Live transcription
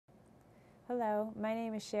Hello, my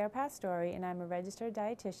name is Cher Pastore and I'm a registered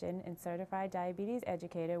dietitian and certified diabetes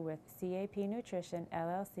educator with C.D.E. Nutrition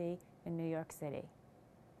LLC in New York City.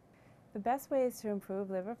 The best ways to improve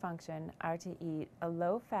liver function are to eat a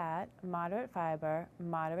low-fat, moderate fiber,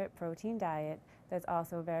 moderate protein diet that's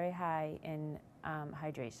also very high in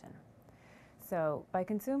hydration. So by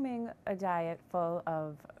consuming a diet full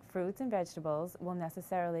of fruits and vegetables, we'll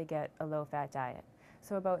necessarily get a low-fat diet.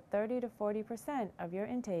 So about 30 to 40% of your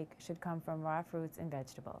intake should come from raw fruits and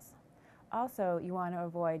vegetables. Also, you want to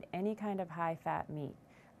avoid any kind of high-fat meat,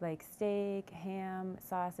 like steak, ham,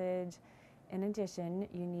 sausage. In addition,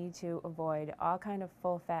 you need to avoid all kind of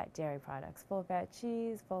full-fat dairy products, full-fat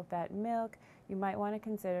cheese, full-fat milk. You might want to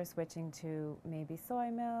consider switching to maybe soy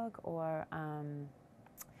milk or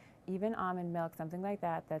even almond milk, something like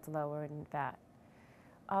that that's lower in fat.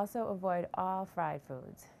 Also avoid all fried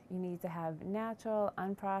foods. You need to have natural,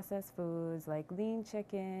 unprocessed foods like lean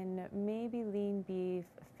chicken, maybe lean beef,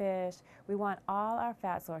 fish. We want all our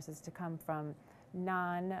fat sources to come from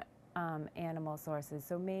non-animal sources.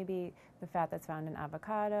 So maybe the fat that's found in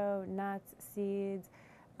avocado, nuts, seeds.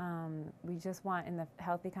 We just want in the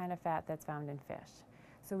healthy kind of fat that's found in fish.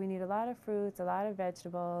 So we need a lot of fruits, a lot of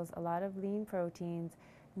vegetables, a lot of lean proteins,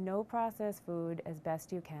 no processed food as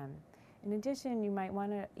best you can. In addition, you might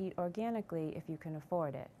want to eat organically if you can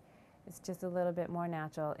afford it. It's just a little bit more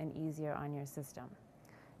natural and easier on your system.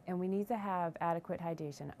 And we need to have adequate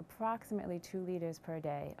hydration, approximately 2 liters per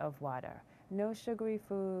day of water. No sugary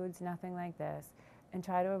foods, nothing like this. And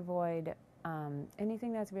try to avoid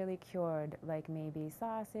anything that's really cured, like maybe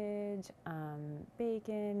sausage,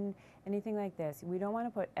 bacon, anything like this. We don't want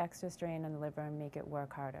to put extra strain on the liver and make it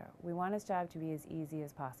work harder. We want its job to be as easy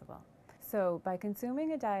as possible. So by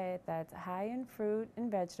consuming a diet that's high in fruit and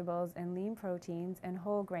vegetables and lean proteins and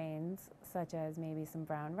whole grains, such as maybe some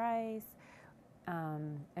brown rice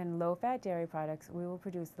and low-fat dairy products, we will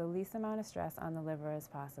produce the least amount of stress on the liver as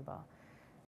possible.